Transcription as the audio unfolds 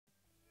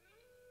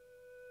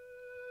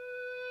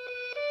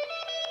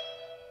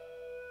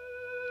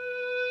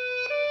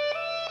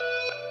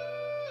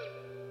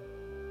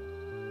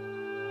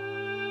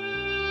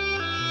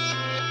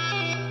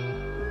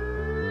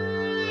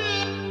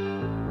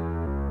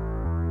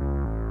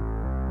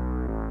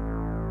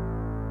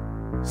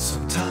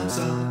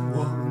'Cause I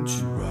want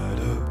you right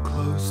up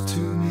close to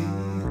me,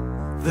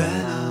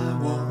 then I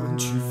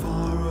want you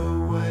far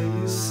away.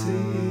 You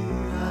see,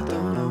 I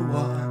don't know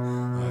why,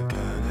 I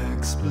can't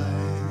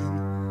explain,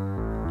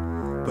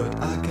 but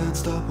I can't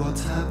stop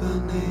what's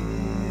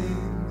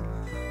happening.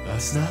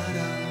 Last night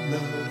I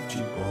loved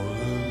you all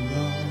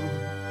alone.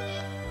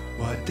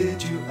 Why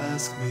did you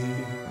ask me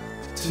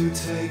to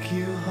take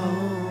you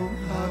home?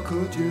 How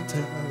could you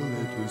tell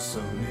it was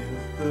so near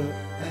the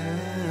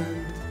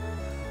end?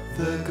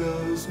 There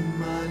goes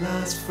my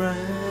last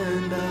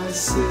friend. I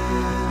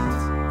sit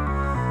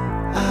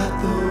at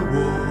the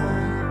wall,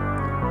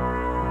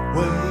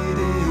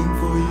 waiting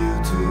for you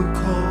to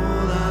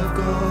call. I've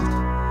got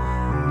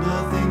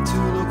nothing to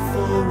look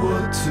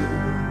forward to,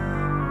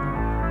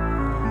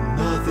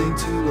 nothing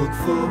to look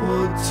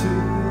forward to.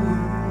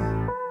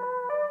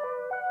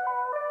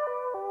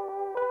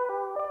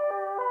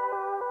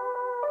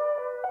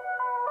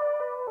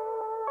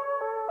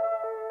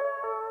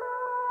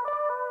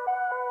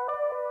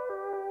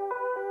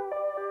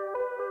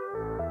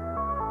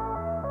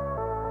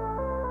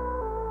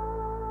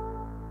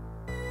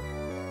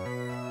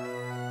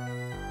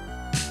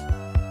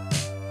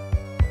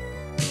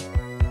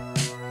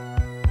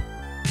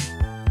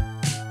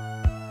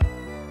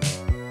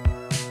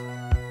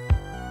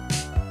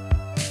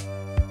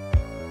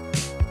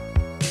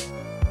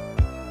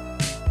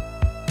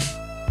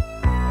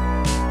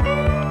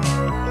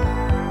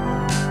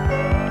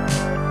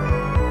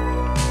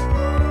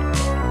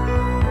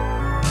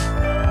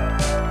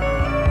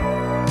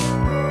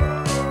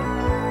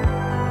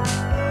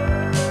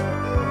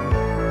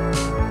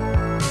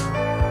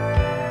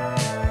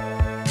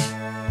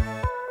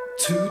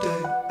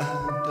 Today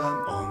and I'm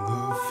on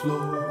the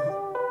floor,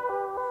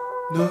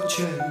 no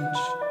change,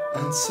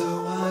 and so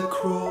I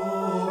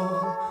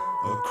crawl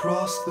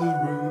across the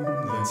room,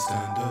 then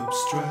stand up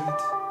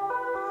straight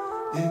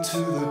into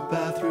the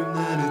bathroom,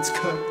 then it's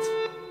cut.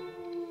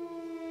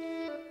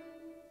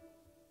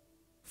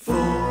 Fall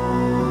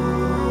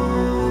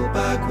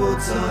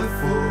backwards, I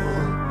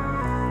fall,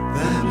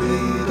 then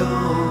lead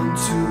on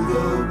to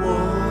the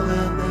wall,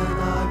 and then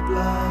I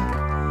black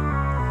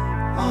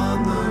on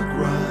the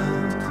ground.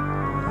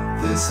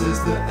 This is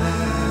the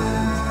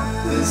end,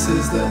 this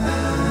is the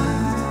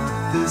end,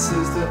 this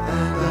is the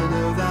end. I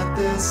know that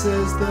this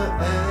is the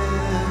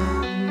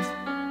end.